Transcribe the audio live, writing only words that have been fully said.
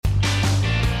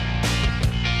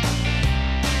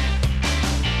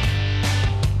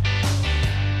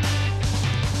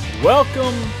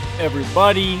Welcome,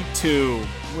 everybody, to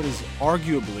what is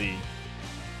arguably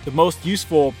the most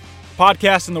useful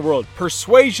podcast in the world,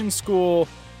 Persuasion School.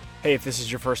 Hey, if this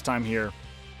is your first time here,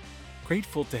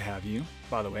 grateful to have you,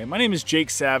 by the way. My name is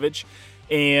Jake Savage,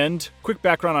 and quick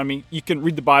background on me. You can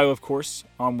read the bio, of course,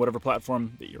 on whatever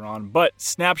platform that you're on, but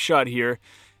snapshot here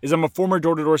is I'm a former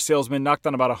door-to-door salesman, knocked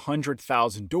on about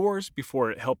 100,000 doors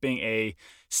before helping a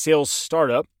sales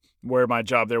startup, where my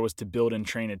job there was to build and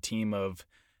train a team of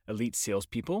elite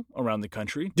salespeople around the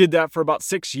country. Did that for about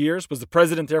 6 years, was the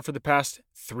president there for the past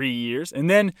 3 years. And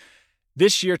then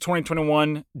this year,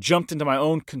 2021, jumped into my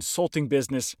own consulting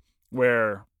business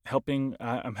where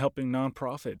I'm helping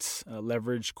nonprofits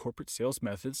leverage corporate sales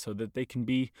methods so that they can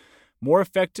be more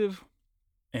effective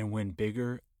and win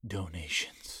bigger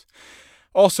donations.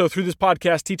 Also, through this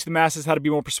podcast, teach the masses how to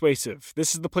be more persuasive.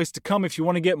 This is the place to come if you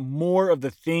want to get more of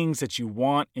the things that you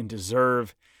want and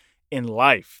deserve in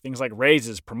life. Things like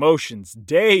raises, promotions,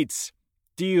 dates,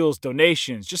 deals,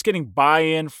 donations, just getting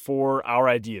buy-in for our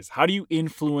ideas. How do you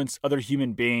influence other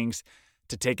human beings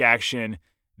to take action?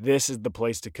 This is the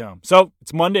place to come. So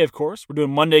it's Monday, of course. We're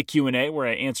doing Monday Q&A where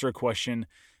I answer a question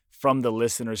from the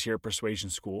listeners here at Persuasion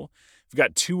School. We've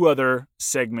got 2 other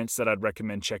segments that I'd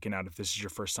recommend checking out if this is your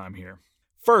first time here.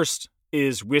 First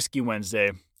is Whiskey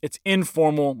Wednesday. It's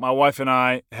informal. My wife and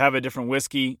I have a different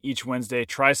whiskey each Wednesday,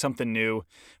 try something new.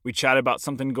 We chat about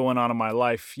something going on in my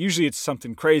life. Usually it's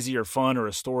something crazy or fun or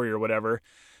a story or whatever.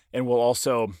 And we'll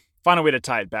also find a way to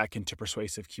tie it back into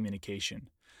persuasive communication.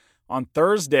 On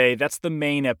Thursday, that's the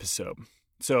main episode.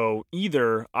 So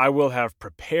either I will have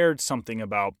prepared something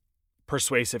about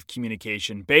persuasive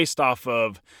communication based off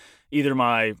of either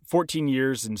my 14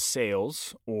 years in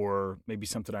sales or maybe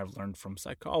something I've learned from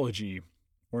psychology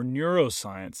or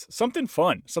neuroscience, something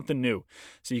fun, something new,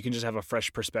 so you can just have a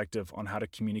fresh perspective on how to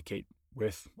communicate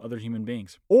with other human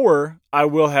beings. Or I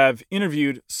will have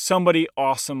interviewed somebody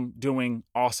awesome doing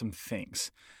awesome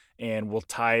things, and we'll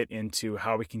tie it into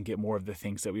how we can get more of the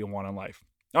things that we want in life.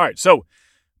 All right, so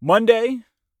Monday,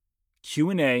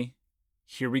 Q&A,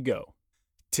 here we go.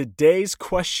 Today's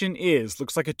question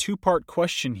looks like a 2-part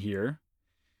question here.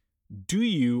 Do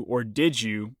you or did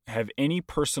you have any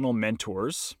personal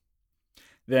mentors?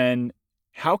 Then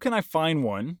how can I find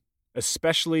one,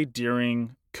 especially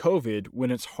during COVID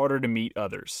when it's harder to meet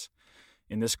others?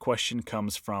 And this question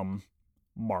comes from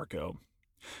Marco.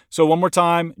 So one more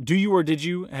time, do you or did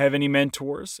you have any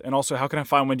mentors? And also, how can I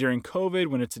find one during COVID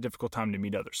when it's a difficult time to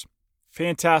meet others?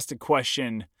 Fantastic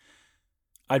question.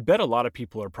 I'd bet a lot of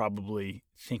people are probably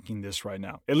thinking this right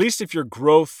now. At least if you're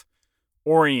growth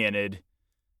oriented,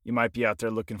 you might be out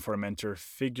there looking for a mentor,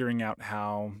 figuring out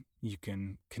how you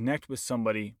can connect with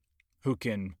somebody who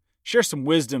can share some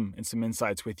wisdom and some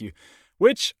insights with you,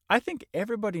 which I think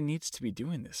everybody needs to be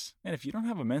doing this. And if you don't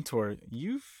have a mentor,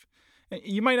 you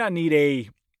might not need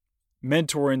a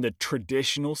mentor in the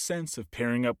traditional sense of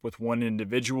pairing up with one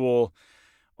individual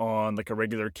on like a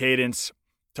regular cadence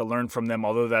to learn from them,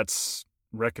 although that's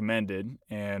recommended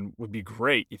and would be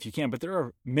great if you can. But there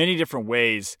are many different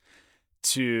ways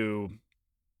to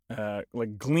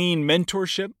glean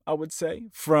mentorship, I would say,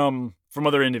 from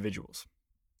other individuals.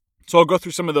 So I'll go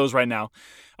through some of those right now.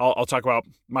 I'll talk about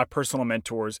my personal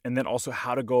mentors and then also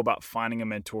how to go about finding a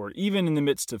mentor, even in the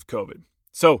midst of COVID.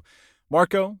 So,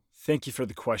 Marco, thank you for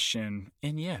the question.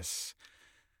 And yes,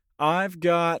 I've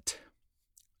got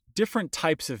different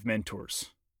types of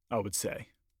mentors, I would say.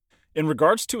 In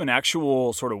regards to an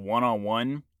actual sort of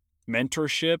one-on-one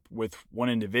mentorship with one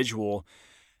individual,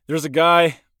 there's a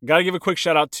guy. Got to give a quick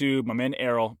shout out to my man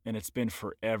Errol, and it's been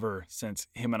forever since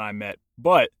him and I met.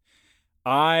 But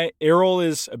Errol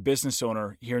is a business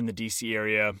owner here in the DC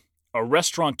area, a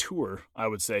restaurateur, I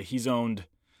would say.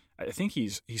 I think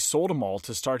he's sold them all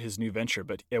to start his new venture,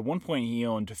 but at one point he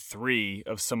owned 3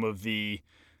 of some of the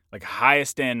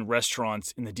highest end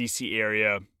restaurants in the DC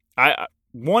area.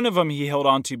 One of them he held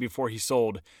on to before he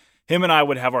sold. Him and I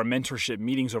would have our mentorship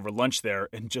meetings over lunch there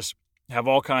and just have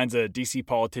all kinds of DC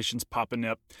politicians popping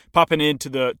into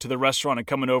the restaurant and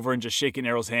coming over and just shaking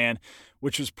Errol's hand,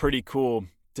 which was pretty cool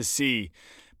to see.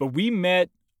 But we met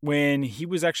when he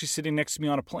was actually sitting next to me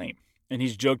on a plane. And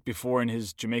he's joked before in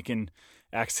his Jamaican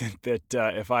accent that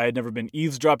if I had never been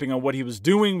eavesdropping on what he was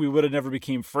doing, we would have never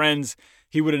became friends.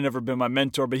 He would have never been my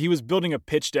mentor. But he was building a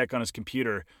pitch deck on his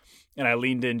computer, and I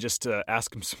leaned in just to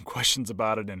ask him some questions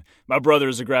about it. And my brother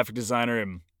is a graphic designer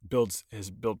and has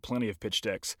built plenty of pitch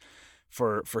decks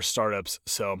for startups.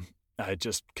 So I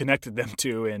just connected them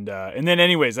two. And then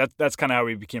anyways, that's kind of how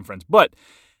we became friends. But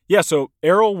yeah, so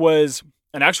Errol was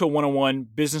an actual one-on-one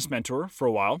business mentor for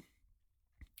a while.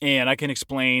 And I can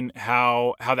explain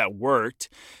how that worked,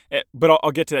 but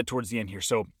I'll get to that towards the end here.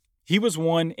 So He was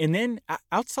one. And then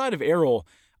outside of Errol,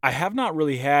 I have not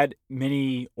really had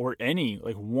many or any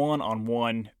like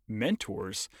one-on-one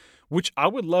mentors, which I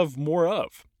would love more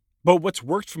of. But what's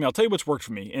worked for me, I'll tell you what's worked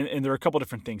for me. And there are a couple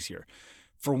different things here.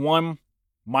 For one,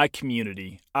 my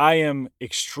community. I am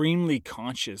extremely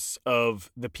conscious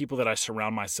of the people that I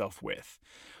surround myself with.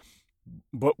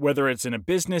 But whether it's in a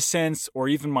business sense or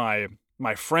even my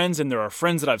friends, and there are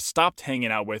friends that I've stopped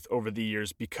hanging out with over the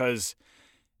years because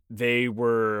they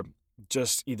were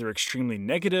just either extremely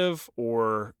negative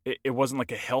or it wasn't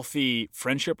like a healthy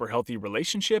friendship or healthy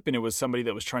relationship, and it was somebody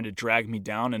that was trying to drag me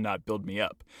down and not build me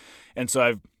up. And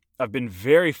so I've been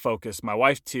very focused, my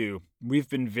wife too, we've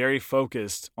been very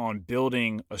focused on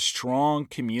building a strong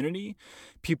community,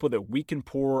 people that we can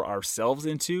pour ourselves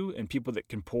into and people that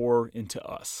can pour into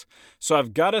us. So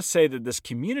I've got to say that this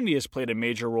community has played a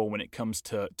major role when it comes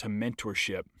to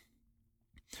mentorship,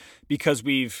 because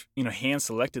we've, hand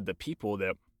selected the people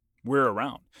that we're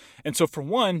around. And so for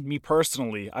one, me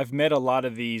personally, I've met a lot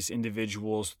of these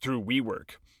individuals through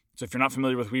WeWork. So if you're not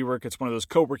familiar with WeWork, it's one of those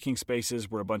co-working spaces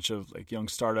where a bunch of like young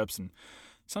startups and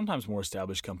sometimes more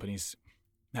established companies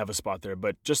have a spot there.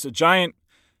 But just a giant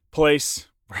place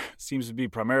where it seems to be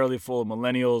primarily full of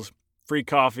millennials, free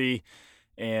coffee,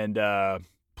 and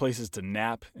places to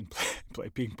nap and play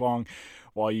ping pong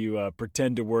while you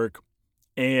pretend to work.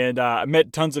 And I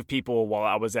met tons of people while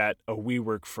I was at a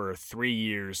WeWork for 3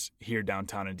 years here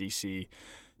downtown in DC.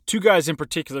 Two guys in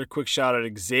particular, quick shout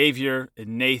out, Xavier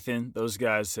and Nathan. Those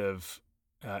guys have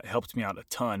helped me out a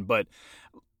ton. But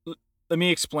let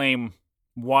me explain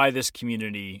why this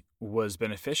community was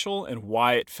beneficial and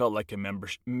why it felt like a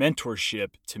mentorship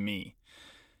to me.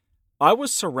 I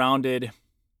was surrounded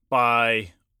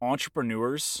by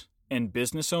entrepreneurs and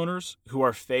business owners who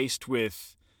are faced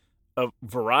with a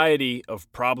variety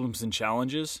of problems and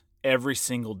challenges every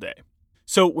single day.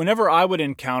 So whenever I would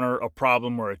encounter a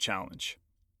problem or a challenge,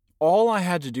 all I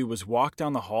had to do was walk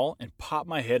down the hall and pop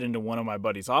my head into one of my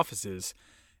buddies' offices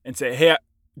and say, hey,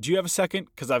 do you have a second?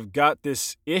 Because I've got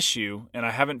this issue and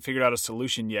I haven't figured out a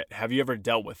solution yet. Have you ever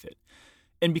dealt with it?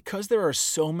 And because there are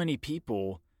so many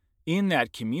people in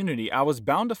that community, I was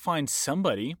bound to find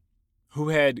somebody who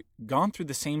had gone through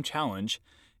the same challenge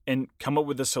and come up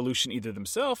with a solution either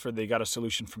themselves or they got a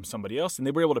solution from somebody else, and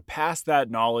they were able to pass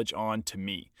that knowledge on to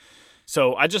me.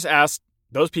 So I just asked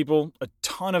those people a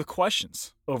ton of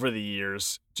questions over the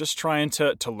years, just trying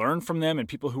to learn from them and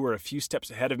people who were a few steps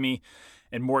ahead of me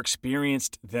and more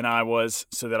experienced than I was,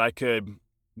 so that I could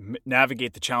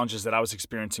navigate the challenges that I was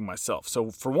experiencing myself.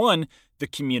 So for one, the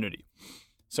community.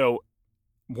 So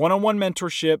one-on-one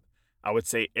mentorship, I would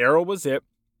say Errol was it,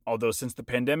 although since the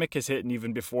pandemic has hit and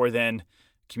even before then,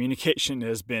 communication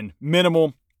has been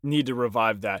minimal. Need to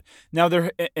revive that. Now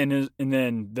and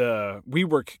then the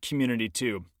WeWork community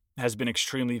too has been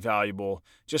extremely valuable,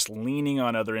 just leaning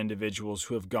on other individuals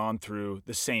who have gone through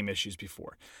the same issues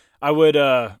before. I would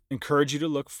encourage you to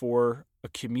look for a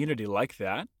community like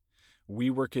that.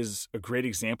 WeWork is a great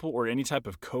example, or any type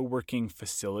of co-working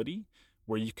facility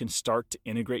where you can start to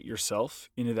integrate yourself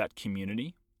into that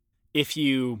community. If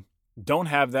you don't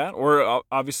have that, or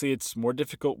obviously it's more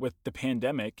difficult with the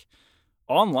pandemic,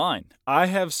 online, I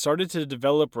have started to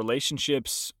develop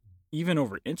relationships even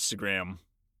over Instagram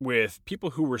with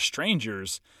people who were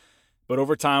strangers, but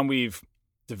over time we've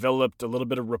developed a little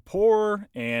bit of rapport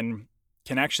and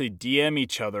can actually DM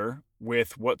each other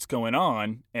with what's going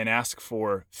on and ask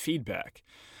for feedback.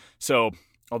 So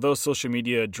although social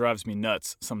media drives me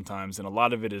nuts sometimes, and a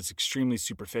lot of it is extremely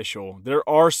superficial, there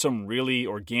are some really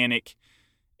organic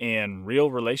and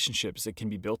real relationships that can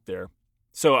be built there.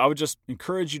 So I would just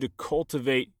encourage you to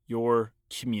cultivate your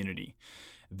community.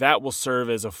 That will serve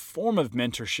as a form of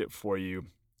mentorship for you.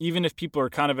 Even if people are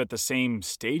kind of at the same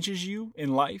stage as you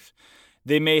in life,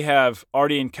 they may have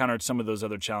already encountered some of those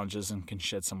other challenges and can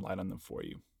shed some light on them for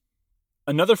you.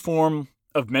 Another form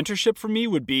of mentorship for me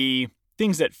would be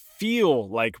things that feel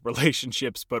like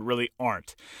relationships but really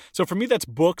aren't. So for me, that's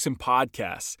books and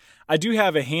podcasts. I do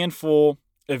have a handful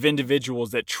of individuals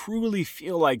that truly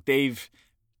feel like they've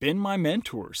been my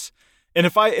mentors. And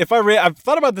I've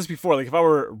thought about this before, like if I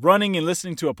were running and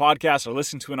listening to a podcast or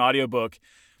listening to an audiobook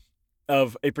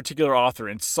of a particular author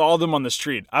and saw them on the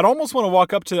street, I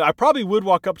probably would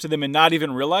walk up to them and not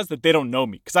even realize that they don't know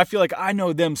me, because I feel like I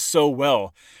know them so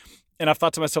well. And I've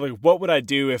thought to myself, like, what would I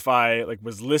do if I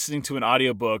was listening to an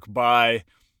audiobook by,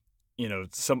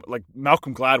 some like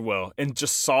Malcolm Gladwell and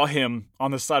just saw him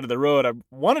on the side of the road? I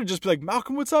wanted to just be like,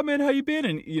 Malcolm, what's up, man? How you been?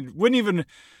 And you wouldn't even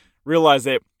realize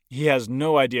that he has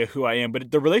no idea who I am.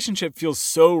 But the relationship feels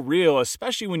so real,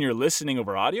 especially when you're listening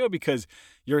over audio, because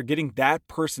you're getting that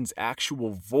person's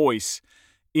actual voice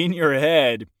in your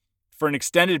head for an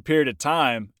extended period of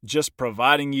time, just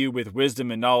providing you with wisdom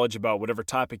and knowledge about whatever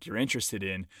topic you're interested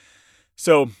in.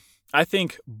 So I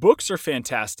think books are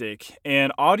fantastic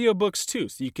and audiobooks too,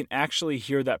 so you can actually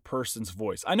hear that person's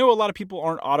voice. I know a lot of people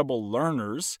aren't audible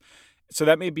learners, so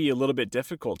that may be a little bit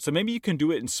difficult. So maybe you can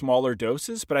do it in smaller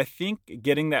doses, but I think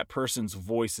getting that person's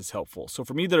voice is helpful. So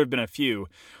for me, there have been a few.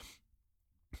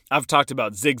 I've talked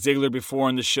about Zig Ziglar before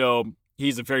on the show.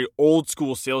 He's a very old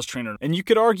school sales trainer. And you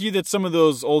could argue that some of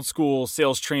those old school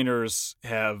sales trainers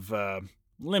have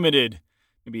limited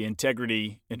maybe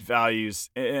integrity and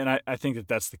values. And I think that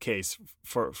that's the case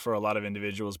for a lot of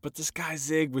individuals. But this guy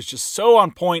Zig was just so on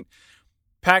point,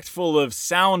 packed full of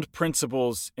sound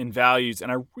principles and values.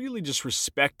 And I really just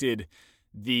respected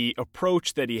the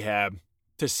approach that he had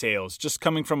to sales, just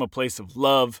coming from a place of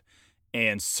love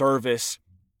and service.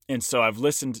 And so I've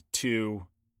listened to,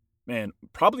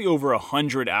 probably over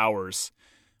 100 hours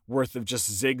worth of just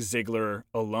Zig Ziglar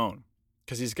alone,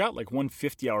 because he's got like one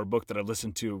 50-hour book that I've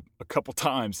listened to a couple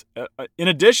times, in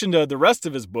addition to the rest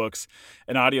of his books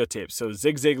and audio tapes. So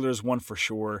Zig Ziglar is one for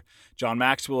sure. John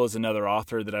Maxwell is another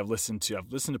author that I've listened to.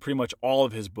 I've listened to pretty much all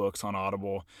of his books on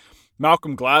Audible.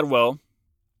 Malcolm Gladwell,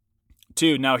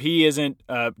 too. Now, he isn't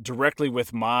directly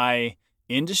with my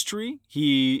industry.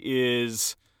 He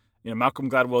is... Malcolm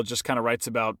Gladwell just kind of writes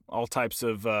about all types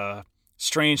of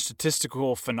strange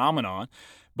statistical phenomenon.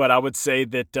 But I would say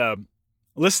that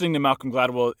listening to Malcolm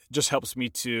Gladwell just helps me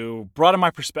to broaden my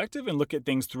perspective and look at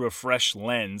things through a fresh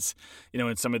lens,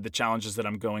 in some of the challenges that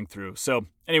I'm going through. So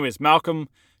anyways, Malcolm,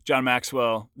 John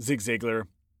Maxwell, Zig Ziglar, a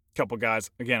couple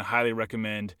guys, again, highly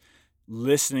recommend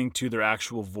listening to their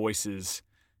actual voices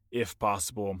if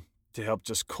possible, to help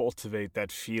just cultivate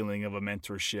that feeling of a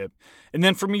mentorship. And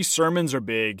then for me, sermons are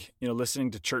big,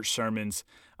 listening to church sermons.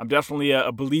 I'm definitely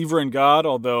a believer in God,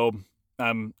 although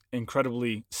I'm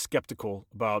incredibly skeptical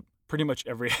about pretty much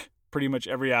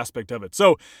every aspect of it.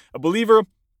 So a believer,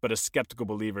 but a skeptical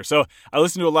believer. So I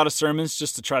listen to a lot of sermons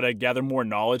just to try to gather more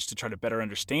knowledge, to try to better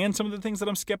understand some of the things that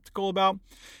I'm skeptical about.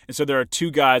 And so there are two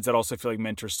guys that also feel like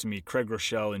mentors to me, Craig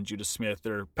Rochelle and Judah Smith.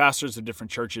 They're pastors of different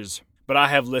churches, but I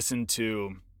have listened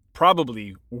to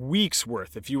probably weeks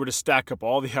worth, if you were to stack up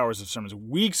all the hours of sermons,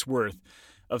 weeks worth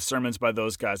of sermons by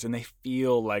those guys, and they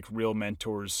feel like real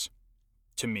mentors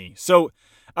to me. So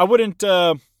I wouldn't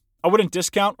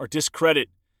discount or discredit,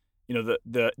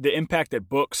 the impact that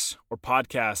books or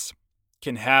podcasts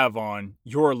can have on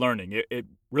your learning. It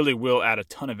really will add a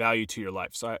ton of value to your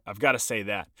life. So I've got to say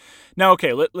that. Now,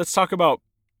 okay, let's talk about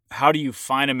how do you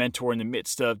find a mentor in the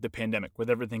midst of the pandemic with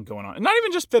everything going on? And not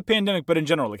even just the pandemic, but in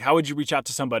general. Like, how would you reach out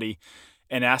to somebody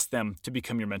and ask them to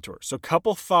become your mentor? So a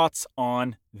couple thoughts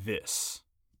on this.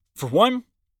 For one,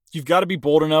 you've got to be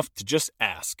bold enough to just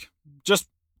ask. Just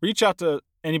reach out to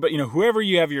anybody, whoever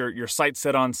you have your sights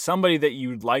set on, somebody that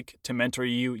you'd like to mentor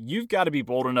you. You've got to be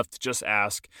bold enough to just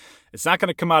ask. It's not going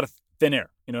to come out of thin air.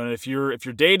 If you're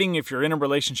dating, if you're in a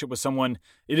relationship with someone,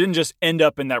 it didn't just end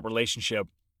up in that relationship.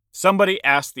 Somebody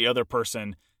asked the other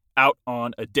person out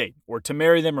on a date or to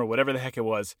marry them or whatever the heck it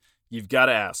was. You've got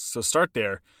to ask. So start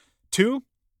there. 2,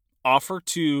 offer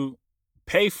to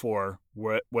pay for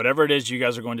whatever it is you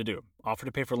guys are going to do. Offer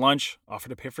to pay for lunch, offer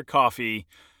to pay for coffee.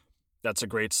 That's a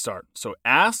great start. So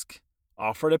ask,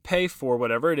 offer to pay for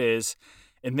whatever it is,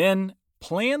 and then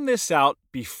plan this out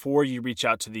before you reach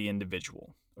out to the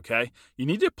individual, okay? You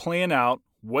need to plan out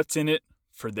what's in it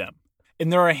for them.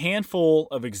 And there are a handful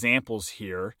of examples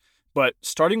here, but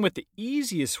starting with the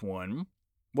easiest one,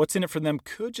 what's in it for them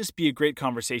could just be a great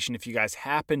conversation if you guys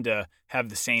happen to have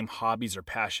the same hobbies or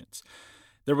passions.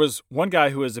 There was one guy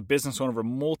who was a business owner of a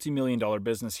multi-million-dollar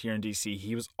business here in DC.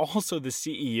 He was also the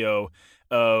CEO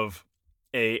of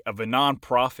a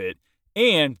nonprofit,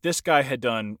 and this guy had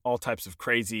done all types of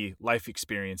crazy life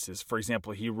experiences. For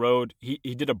example,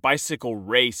 he did a bicycle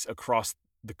race across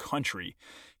the country.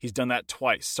 He's done that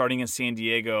twice, starting in San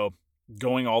Diego,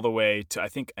 going all the way to, I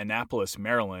think, Annapolis,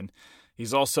 Maryland.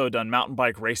 He's also done mountain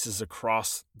bike races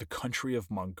across the country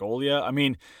of Mongolia. I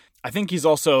mean, I think he's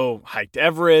also hiked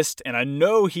Everest, and I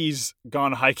know he's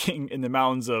gone hiking in the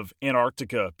mountains of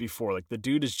Antarctica before. Like, the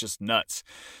dude is just nuts.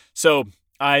 So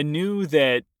I knew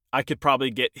that I could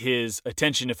probably get his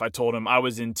attention if I told him I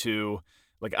was into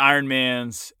like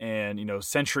Ironmans and,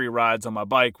 century rides on my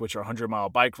bike, which are 100-mile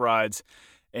bike rides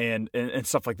and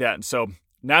stuff like that. And so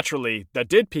naturally that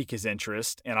did pique his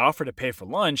interest, and I offered to pay for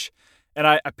lunch. And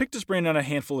I picked his brain on a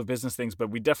handful of business things, but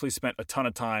we definitely spent a ton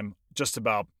of time just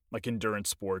about like endurance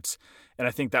sports. And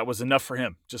I think that was enough for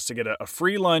him just to get a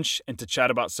free lunch and to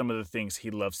chat about some of the things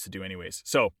he loves to do anyways.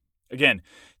 So again,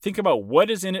 think about what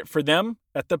is in it for them.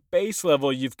 At the base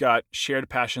level, you've got shared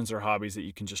passions or hobbies that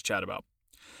you can just chat about.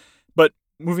 But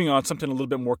moving on, something a little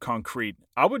bit more concrete,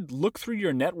 I would look through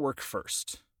your network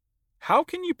first. How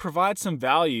can you provide some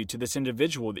value to this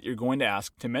individual that you're going to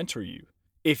ask to mentor you?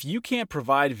 If you can't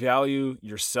provide value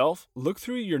yourself, look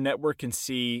through your network and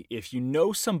see if you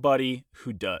know somebody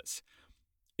who does.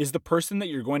 Is the person that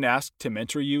you're going to ask to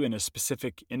mentor you in a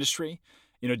specific industry?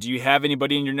 Do you have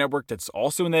anybody in your network that's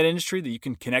also in that industry that you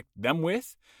can connect them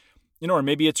with? Or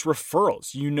maybe it's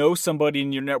referrals. You know somebody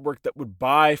in your network that would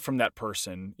buy from that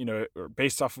person, or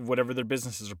based off of whatever their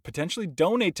business is, or potentially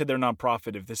donate to their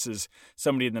nonprofit if this is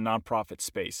somebody in the nonprofit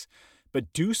space.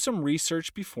 But do some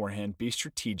research beforehand, be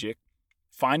strategic,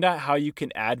 find out how you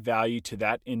can add value to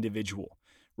that individual.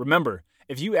 Remember,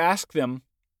 if you ask them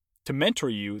to mentor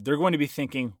you, they're going to be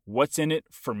thinking, what's in it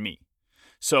for me?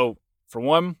 So for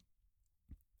one,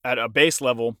 at a base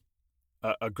level,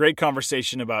 a great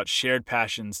conversation about shared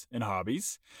passions and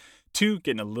hobbies. 2,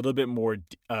 getting a little bit more,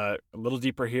 a little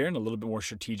deeper here and a little bit more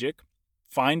strategic.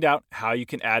 Find out how you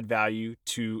can add value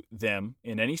to them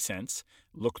in any sense.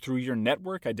 Look through your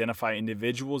network, identify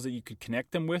individuals that you could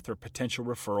connect them with or potential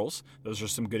referrals. Those are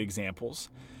some good examples.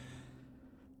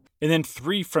 And then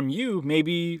 3, from you,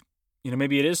 maybe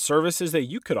it is services that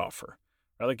you could offer.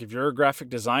 Right? Like if you're a graphic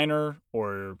designer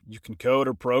or you can code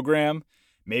or program,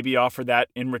 maybe offer that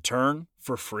in return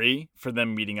for free for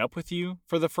them meeting up with you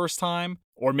for the first time.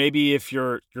 Or maybe if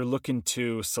you're looking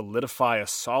to solidify a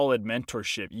solid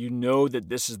mentorship, you know that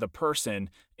this is the person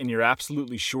and you're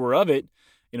absolutely sure of it,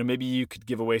 maybe you could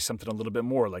give away something a little bit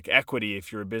more, like equity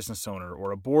if you're a business owner,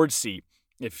 or a board seat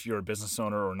if you're a business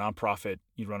owner or a nonprofit,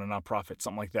 you run a nonprofit,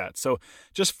 something like that. So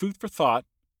just food for thought.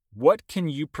 What can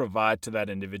you provide to that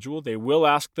individual? They will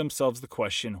ask themselves the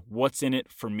question, what's in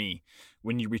it for me,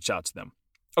 when you reach out to them?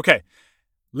 Okay,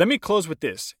 let me close with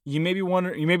this. You may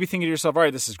be thinking to yourself, all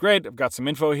right, this is great. I've got some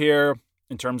info here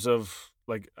in terms of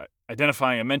like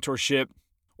identifying a mentorship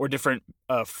or different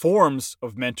forms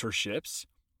of mentorships.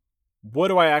 What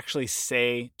do I actually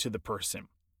say to the person?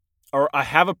 Or I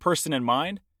have a person in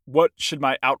mind. What should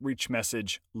my outreach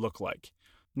message look like?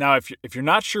 Now, if you're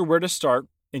not sure where to start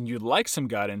and you'd like some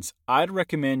guidance, I'd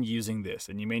recommend using this,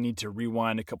 and you may need to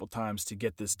rewind a couple times to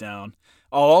get this down.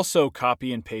 I'll also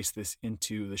copy and paste this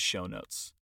into the show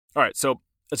notes. All right, so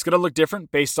it's going to look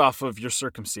different based off of your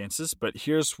circumstances, but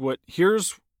here's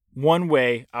one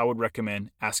way I would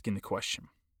recommend asking the question.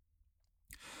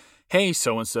 Hey,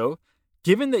 so-and-so,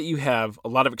 given that you have a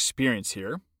lot of experience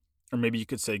here, or maybe you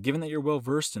could say, given that you're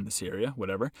well-versed in this area,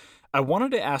 whatever, I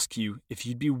wanted to ask you if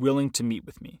you'd be willing to meet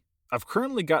with me. I've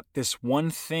currently got this one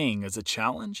thing as a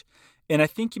challenge, and I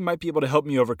think you might be able to help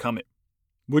me overcome it.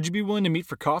 Would you be willing to meet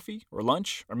for coffee or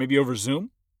lunch or maybe over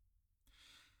Zoom?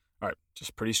 All right,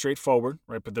 just pretty straightforward,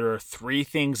 right? But there are 3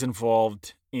 things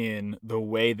involved in the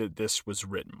way that this was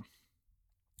written.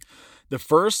 The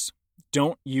first,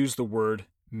 don't use the word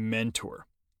mentor.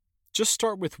 Just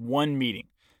start with one meeting.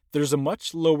 There's a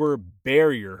much lower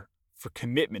barrier for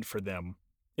commitment for them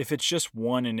if it's just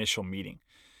one initial meeting.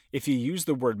 If you use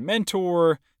the word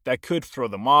mentor, that could throw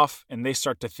them off and they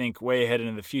start to think way ahead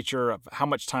into the future of how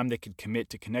much time they could commit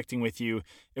to connecting with you.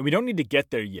 And we don't need to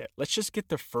get there yet. Let's just get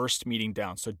the first meeting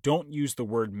down. So don't use the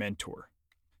word mentor.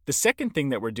 The second thing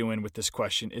that we're doing with this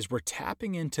question is we're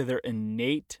tapping into their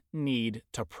innate need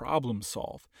to problem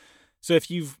solve. So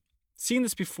if you've seen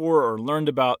this before or learned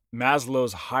about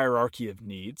Maslow's hierarchy of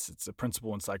needs, it's a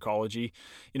principle in psychology.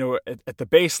 At the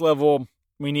base level,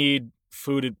 we need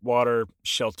food, water,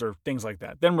 shelter, things like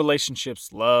that. Then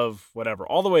relationships, love, whatever,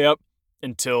 all the way up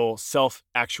until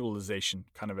self-actualization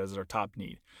kind of as our top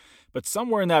need. But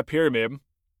somewhere in that pyramid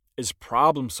is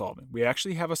problem solving. We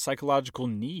actually have a psychological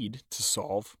need to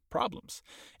solve problems,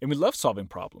 and we love solving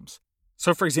problems.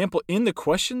 So for example, in the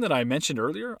question that I mentioned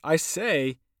earlier, I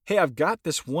say, hey, I've got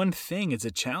this one thing as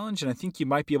a challenge, and I think you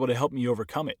might be able to help me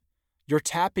overcome it. You're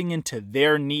tapping into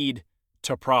their need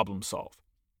to problem solve.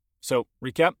 So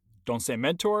recap. Don't say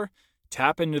mentor,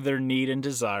 tap into their need and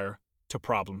desire to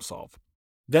problem solve.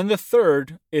 Then the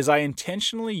third is I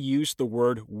intentionally used the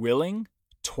word willing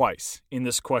twice in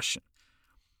this question.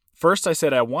 First, I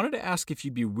said I wanted to ask if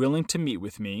you'd be willing to meet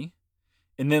with me.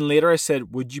 And then later I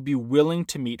said, would you be willing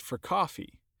to meet for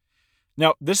coffee?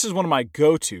 Now, this is one of my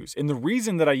go-tos. And the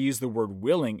reason that I use the word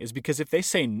willing is because if they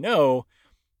say no,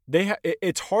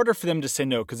 it's harder for them to say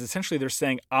no because essentially they're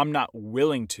saying, I'm not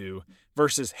willing to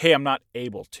versus, hey, I'm not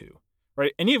able to,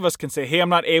 right? Any of us can say, hey, I'm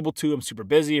not able to, I'm super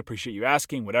busy, appreciate you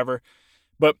asking, whatever.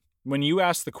 But when you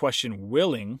ask the question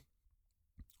willing,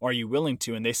 are you willing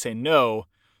to, and they say no,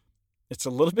 it's a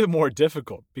little bit more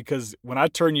difficult because when I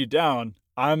turn you down,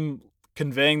 I'm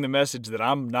conveying the message that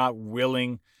I'm not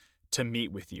willing to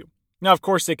meet with you. Now, of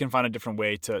course, they can find a different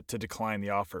way to decline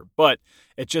the offer, but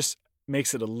it just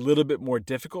makes it a little bit more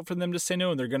difficult for them to say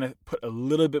no, and they're going to put a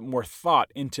little bit more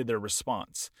thought into their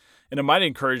response. And it might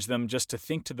encourage them just to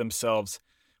think to themselves,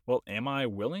 well, am I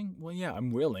willing? Well, yeah,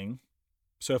 I'm willing.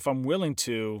 So if I'm willing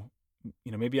to,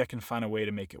 maybe I can find a way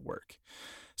to make it work.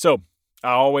 So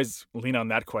I always lean on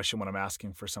that question when I'm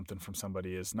asking for something from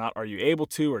somebody is not, are you able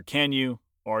to, or can you?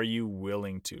 Are you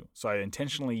willing to? So I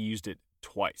intentionally used it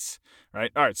twice,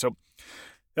 right? All right, so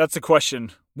that's the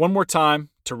question. One more time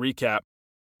to recap.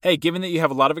 Hey, given that you have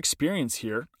a lot of experience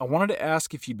here, I wanted to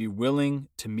ask if you'd be willing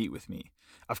to meet with me.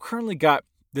 I've currently got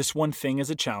this one thing as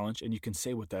a challenge, and you can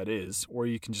say what that is, or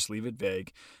you can just leave it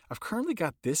vague. I've currently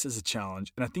got this as a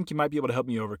challenge, and I think you might be able to help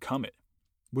me overcome it.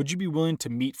 Would you be willing to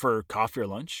meet for coffee or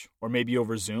lunch, or maybe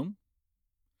over Zoom?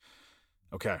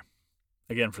 Okay.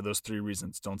 Again, for those 3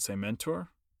 reasons, don't say mentor,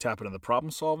 tap into the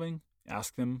problem solving,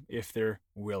 ask them if they're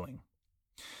willing.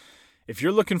 If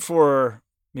you're looking for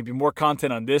maybe more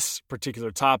content on this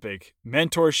particular topic,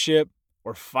 mentorship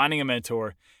or finding a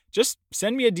mentor, just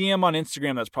send me a DM on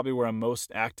Instagram. That's probably where I'm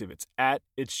most active. It's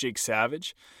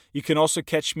 @It'sJakeSavage. You can also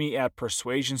catch me at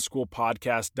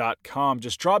persuasionschoolpodcast.com.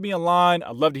 Just drop me a line.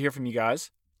 I'd love to hear from you guys.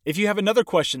 If you have another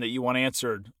question that you want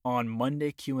answered on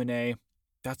Monday Q&A,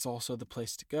 that's also the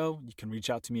place to go. You can reach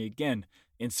out to me again,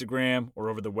 Instagram or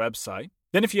over the website.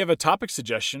 Then if you have a topic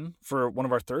suggestion for one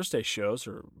of our Thursday shows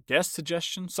or guest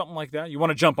suggestion, something like that, you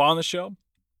want to jump on the show,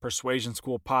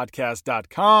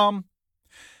 persuasionschoolpodcast.com.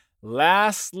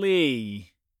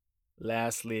 Lastly,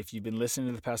 if you've been listening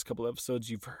to the past couple episodes,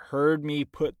 you've heard me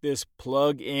put this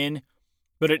plug in,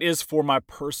 but it is for my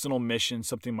personal mission,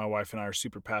 something my wife and I are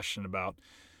super passionate about,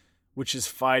 which is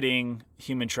fighting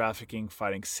human trafficking,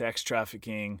 fighting sex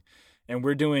trafficking, and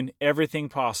we're doing everything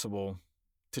possible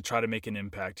to try to make an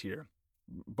impact here,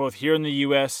 both here in the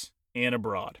U.S. and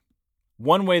abroad.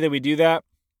 One way that we do that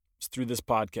is through this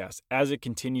podcast. As it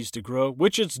continues to grow,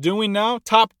 which it's doing now,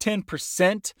 top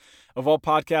 10% of all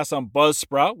podcasts on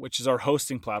Buzzsprout, which is our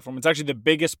hosting platform. It's actually the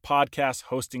biggest podcast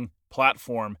hosting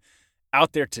platform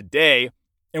out there today,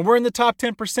 and we're in the top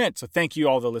 10%, so thank you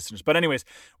all the listeners. But anyways,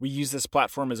 we use this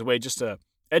platform as a way just to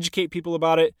educate people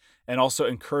about it and also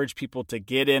encourage people to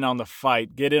get in on the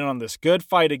fight, get in on this good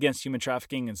fight against human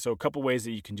trafficking. And so a couple ways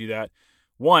that you can do that.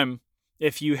 One,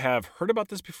 if you have heard about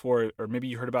this before, or maybe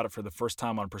you heard about it for the first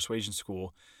time on Persuasion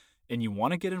School and you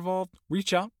want to get involved,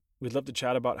 reach out. We'd love to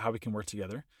chat about how we can work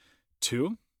together.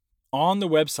 2, on the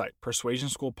website,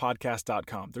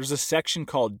 persuasionschoolpodcast.com, there's a section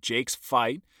called Jake's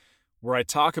Fight where I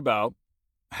talk about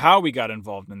how we got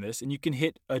involved in this, and you can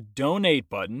hit a donate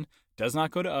button. Does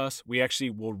not go to us. We actually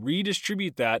will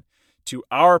redistribute that to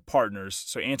our partners,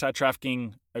 so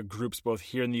anti-trafficking groups both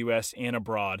here in the U.S. and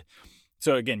abroad.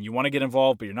 So again, you want to get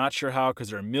involved, but you're not sure how because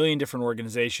there are a million different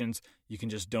organizations. You can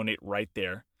just donate right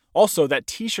there. Also, that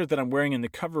t-shirt that I'm wearing in the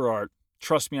cover art,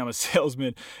 Trust Me, I'm a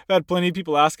Salesman. I've had plenty of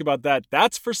people ask about that.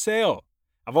 That's for sale.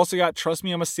 I've also got Trust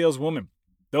Me, I'm a Saleswoman.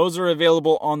 Those are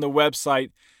available on the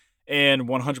website, and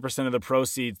 100% of the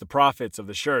proceeds, the profits of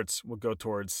the shirts, will go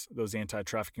towards those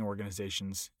anti-trafficking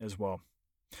organizations as well.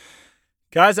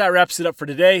 Guys, that wraps it up for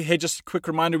today. Hey, just a quick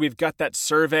reminder, we've got that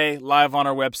survey live on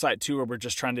our website too, where we're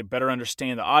just trying to better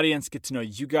understand the audience, get to know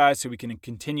you guys so we can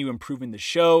continue improving the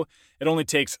show. It only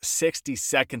takes 60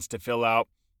 seconds to fill out.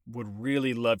 Would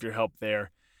really love your help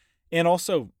there. And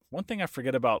also, one thing I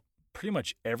forget about pretty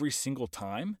much every single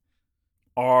time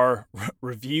are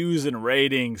reviews and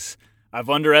ratings. I've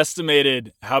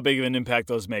underestimated how big of an impact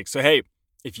those make. So hey,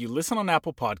 if you listen on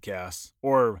Apple Podcasts,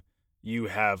 or you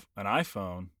have an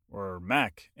iPhone or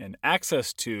Mac and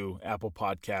access to Apple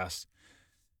Podcasts,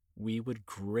 we would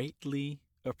greatly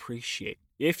appreciate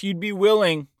if you'd be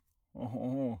willing,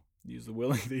 use the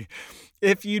willing thing,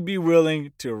 if you'd be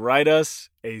willing to write us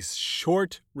a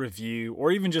short review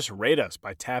or even just rate us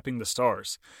by tapping the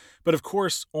stars. But of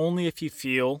course, only if you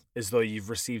feel as though you've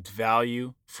received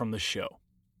value from the show.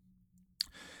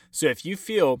 So if you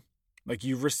feel like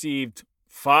you've received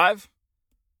 5,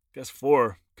 I guess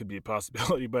 4 could be a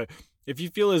possibility, but if you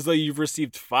feel as though you've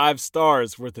received 5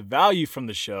 stars worth of value from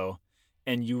the show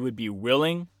and you would be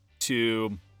willing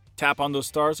to tap on those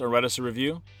stars or write us a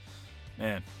review,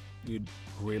 man, we'd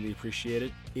really appreciate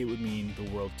it. It would mean the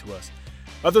world to us.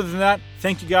 Other than that,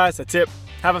 thank you guys. That's it.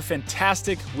 Have a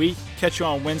fantastic week. Catch you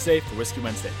on Wednesday for Whiskey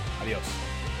Wednesday. Adios.